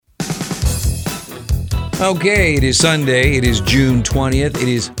Okay, it is Sunday. It is June 20th. It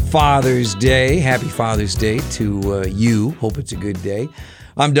is Father's Day. Happy Father's Day to you. Hope it's a good day.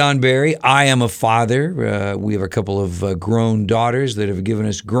 I'm Don Barry. I am a father. We have a couple of grown daughters that have given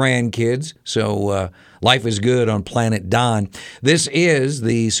us grandkids. So life is good on Planet Don. This is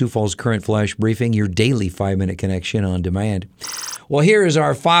the Sioux Falls Current Flash Briefing, your daily 5-minute connection on demand. Well, here is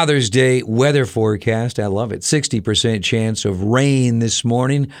our Father's Day weather forecast. I love it. 60% chance of rain this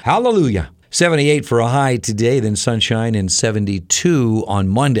morning. Hallelujah. 78 for a high today, then sunshine, and 72 on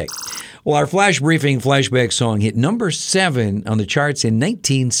Monday. Well, our Flash Briefing flashback song hit number 7 on the charts in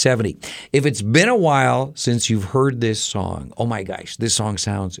 1970. If it's been a while since you've heard this song, oh my gosh, this song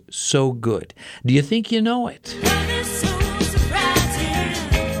sounds so good. Do you think you know it?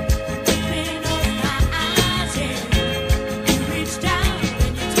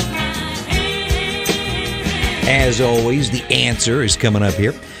 As always, the answer is coming up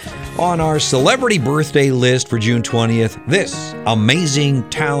here. On our celebrity birthday list for June 20th, this amazing,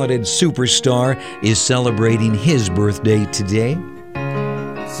 talented superstar is celebrating his birthday today.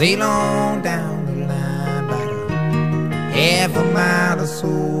 Sail on down the line about half a mile or so,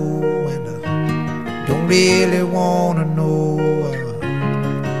 and don't really want to know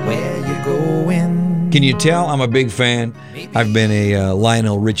where you're going. Can you tell I'm a big fan? I've been a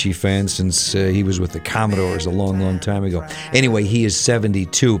Lionel Richie fan since he was with the Commodores a long, long time ago. Anyway, he is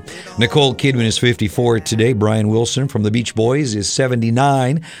 72. Nicole Kidman is 54 today. Brian Wilson from the Beach Boys is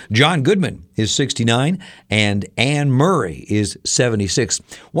 79. John Goodman is 69. And Anne Murray is 76.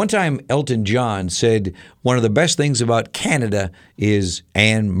 One time, Elton John said one of the best things about Canada is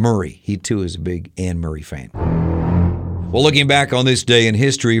Anne Murray. He, too, is a big Anne Murray fan. Well, looking back on this day in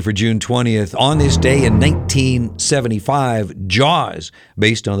history for June 20th, on this day in 1975, Jaws,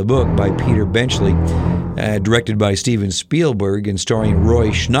 based on the book by Peter Benchley, directed by Steven Spielberg and starring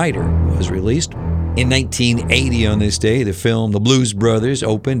Roy Schneider, was released. In 1980 on this day, the film The Blues Brothers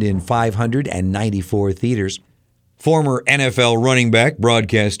opened in 594 theaters. Former NFL running back,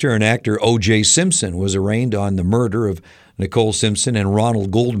 broadcaster, and actor O.J. Simpson was arraigned on the murder of Nicole Simpson and Ronald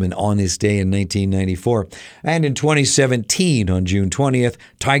Goldman on this day in 1994. And in 2017, on June 20th,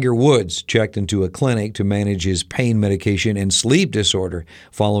 Tiger Woods checked into a clinic to manage his pain medication and sleep disorder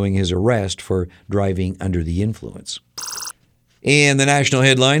following his arrest for driving under the influence. In the national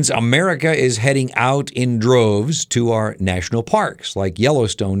headlines, America is heading out in droves to our national parks, like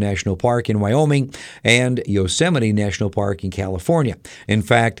Yellowstone National Park in Wyoming and Yosemite National Park in California. In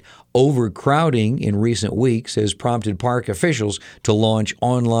fact, overcrowding in recent weeks has prompted park officials to launch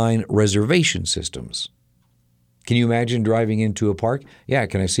online reservation systems. Can you imagine driving into a park? Yeah,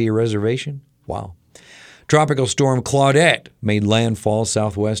 can I see a reservation? Wow. Tropical storm Claudette made landfall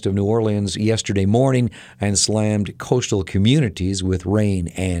southwest of New Orleans yesterday morning and slammed coastal communities with rain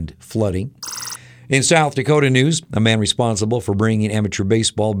and flooding. In South Dakota news, a man responsible for bringing amateur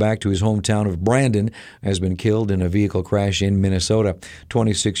baseball back to his hometown of Brandon has been killed in a vehicle crash in Minnesota.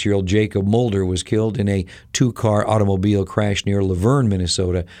 26-year-old Jacob Mulder was killed in a 2-car automobile crash near Laverne,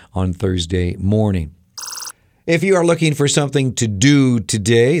 Minnesota on Thursday morning. If you are looking for something to do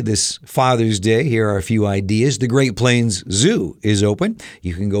today, this Father's Day, here are a few ideas. The Great Plains Zoo is open.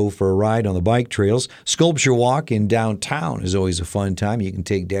 You can go for a ride on the bike trails. Sculpture Walk in downtown is always a fun time. You can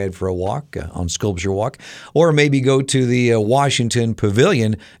take Dad for a walk on Sculpture Walk, or maybe go to the Washington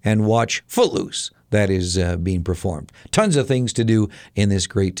Pavilion and watch Footloose. That is being performed. Tons of things to do in this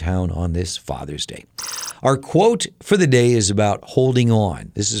great town on this Father's Day. Our quote for the day is about holding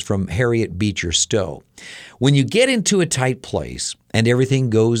on. This is from Harriet Beecher Stowe. When you get into a tight place and everything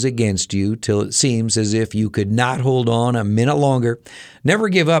goes against you till it seems as if you could not hold on a minute longer, never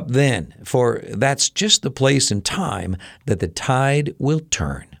give up then, for that's just the place and time that the tide will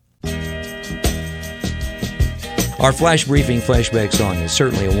turn. Our Flash Briefing flashback song is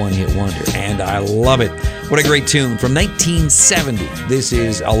certainly a one-hit wonder, and I love it. What a great tune from 1970. This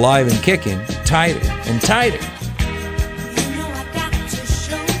is Alive and Kickin', Tighter and Tighter.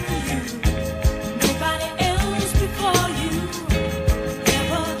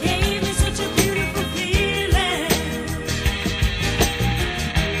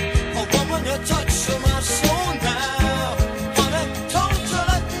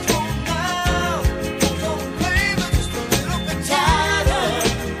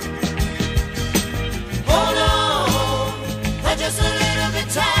 Just a little bit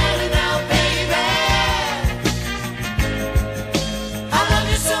tighter now, baby.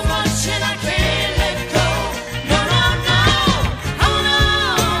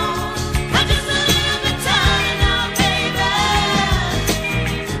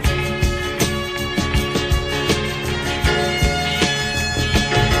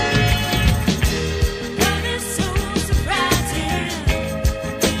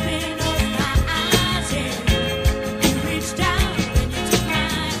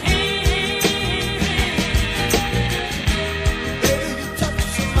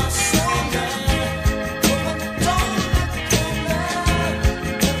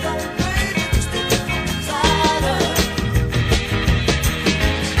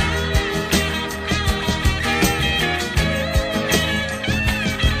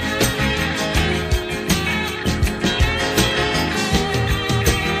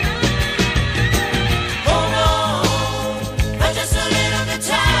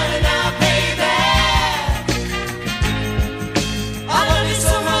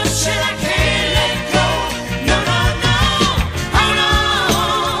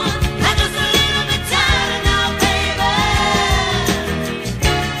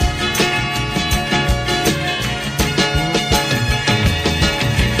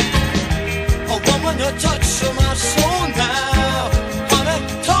 a touch